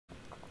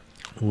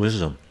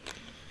wisdom.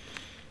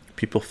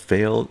 People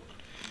fail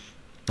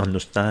to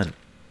understand.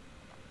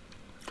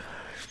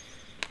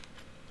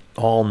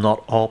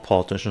 Not all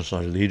politicians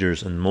are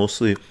leaders, and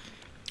mostly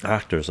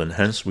actors, and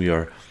hence we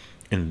are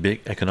in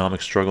big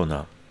economic struggle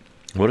now.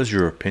 What is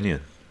your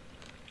opinion?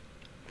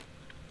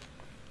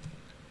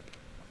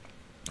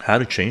 How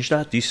to change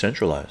that?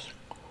 Decentralize.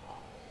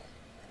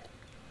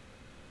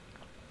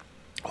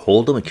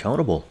 Hold them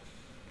accountable.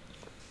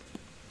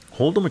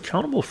 Hold them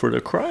accountable for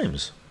their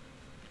crimes.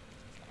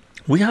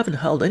 We haven't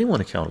held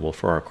anyone accountable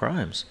for our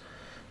crimes,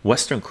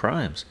 Western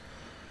crimes.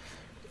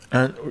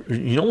 And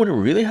you know when it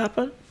really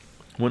happened?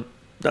 When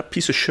that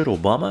piece of shit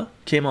Obama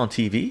came on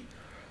TV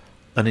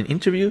on an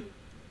interview.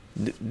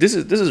 This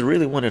is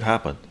really when it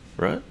happened,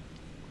 right?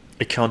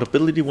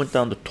 Accountability went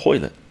down the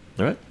toilet,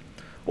 right?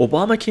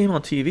 Obama came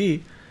on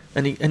TV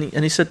and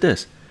he said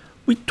this: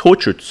 we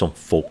tortured some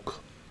folk.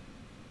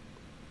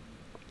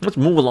 Let's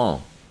move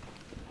along.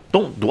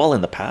 Don't dwell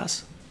in the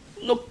past.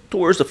 Look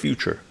towards the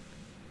future.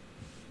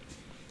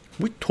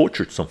 We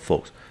tortured some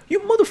folks. You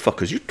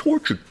motherfuckers, you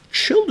tortured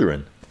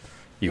children.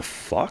 You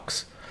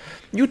fucks.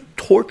 You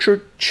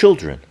tortured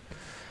children.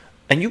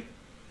 And you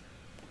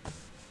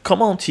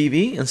come on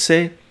TV and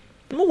say,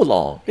 move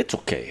along, it's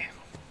okay.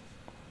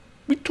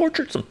 We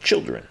tortured some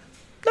children.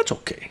 That's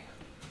okay.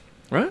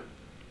 Right?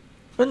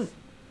 And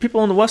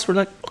people in the West were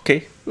like,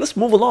 okay, let's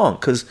move along.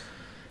 Because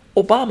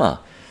Obama,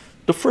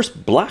 the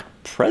first black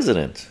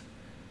president,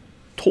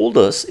 told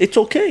us it's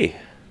okay.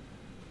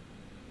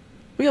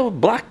 We have a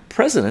black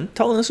president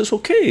telling us it's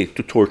okay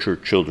to torture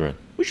children.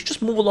 We should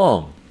just move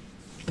along.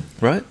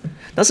 Right?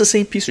 That's the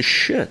same piece of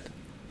shit,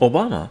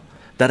 Obama,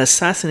 that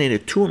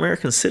assassinated 2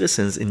 American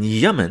citizens in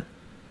Yemen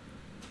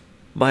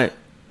by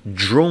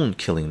drone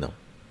killing them.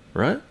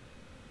 Right?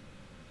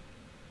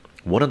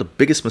 One of the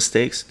biggest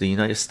mistakes the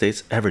United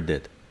States ever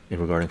did in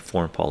regarding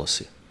foreign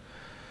policy.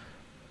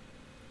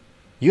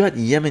 You had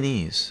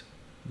Yemenis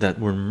that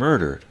were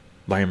murdered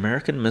by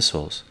American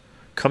missiles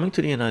coming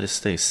to the United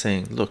States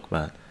saying, look,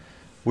 man,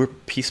 we're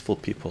peaceful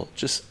people,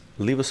 just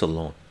leave us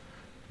alone,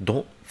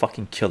 don't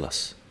fucking kill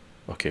us.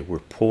 Okay, we're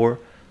poor,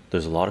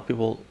 there's a lot of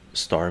people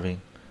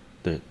starving,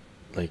 that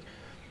like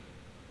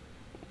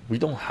we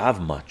don't have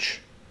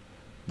much,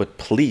 but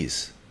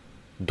please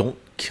don't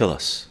kill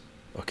us.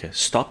 Okay,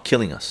 stop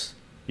killing us,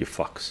 you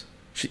fucks.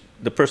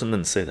 The person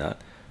didn't say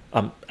that.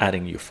 I'm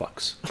adding you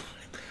fucks.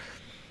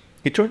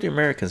 He turned to the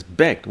Americans,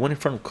 begged, went in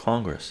front of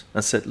Congress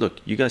and said, look,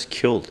 you guys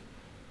killed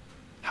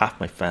half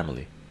my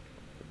family,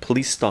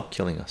 please stop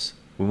killing us,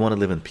 we want to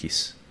live in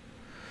peace.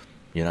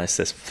 The United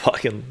States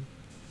fucking,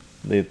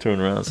 they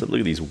turned around and said, look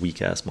at these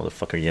weak ass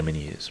motherfucker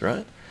Yemenis,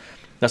 right?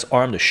 Let's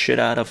arm the shit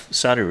out of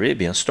Saudi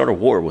Arabia and start a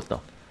war with them.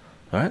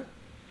 All right,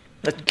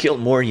 let's kill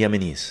more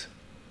Yemenis.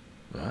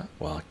 Right?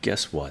 Well,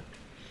 guess what?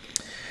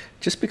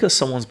 Just because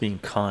someone's being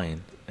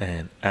kind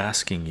and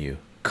asking you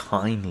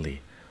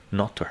kindly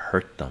not to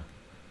hurt them,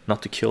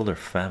 not to kill their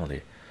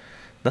family,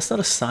 that's not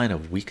a sign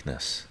of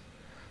weakness.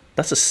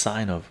 That's a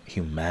sign of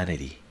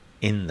humanity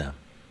in them,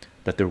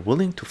 that they're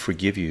willing to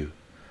forgive you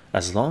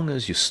as long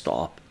as you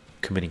stop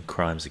committing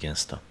crimes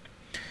against them.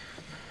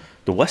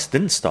 The West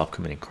didn't stop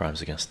committing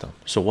crimes against them.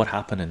 So what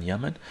happened in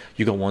Yemen?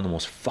 You got one of the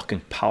most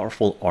fucking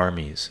powerful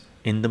armies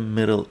in the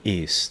Middle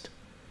East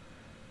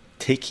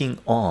taking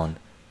on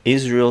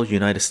Israel,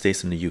 United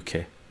States, and the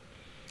UK,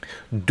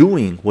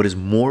 doing what is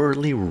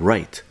morally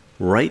right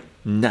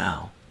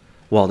now,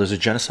 while there's a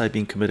genocide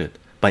being committed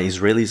by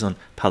Israelis on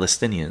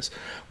Palestinians,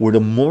 where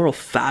the moral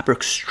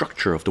fabric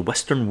structure of the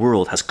Western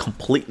world has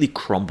completely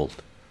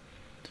crumbled.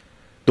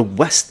 The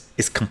West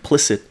is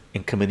complicit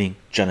in committing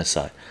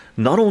genocide.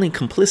 Not only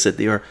complicit,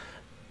 they are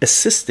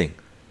assisting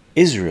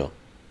Israel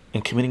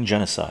in committing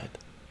genocide.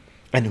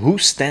 And who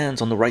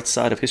stands on the right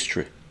side of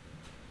history?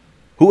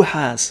 Who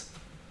has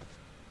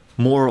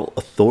moral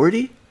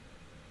authority?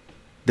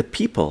 The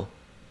people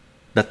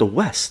that the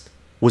West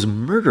was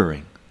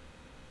murdering,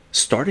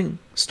 started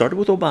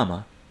with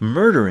Obama,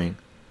 murdering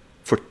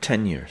for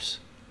 10 years.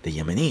 The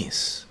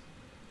Yemenis,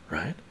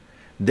 right?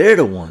 They're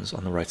the ones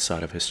on the right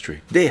side of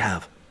history. They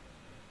have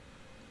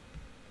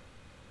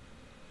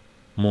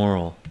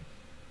moral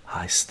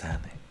high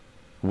standing.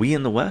 We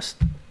in the West,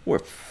 we're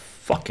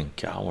fucking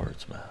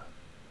cowards, man.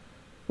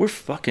 We're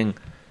fucking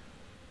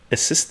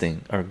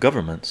assisting our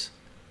governments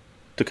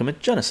to commit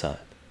genocide.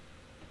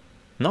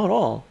 Not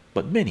all,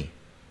 but many,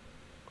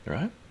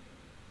 right?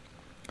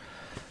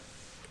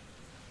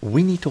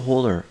 We need to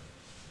hold our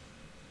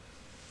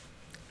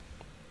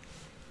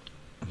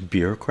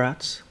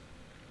bureaucrats,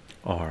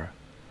 our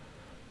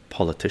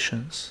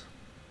politicians,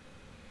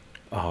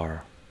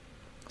 our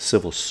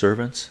civil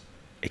servants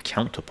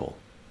accountable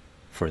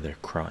for their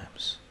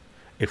crimes.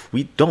 If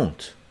we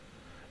don't,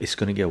 it's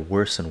going to get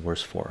worse and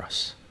worse for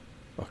us.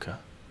 Okay,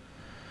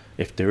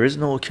 if there is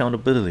no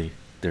accountability,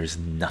 there's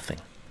nothing.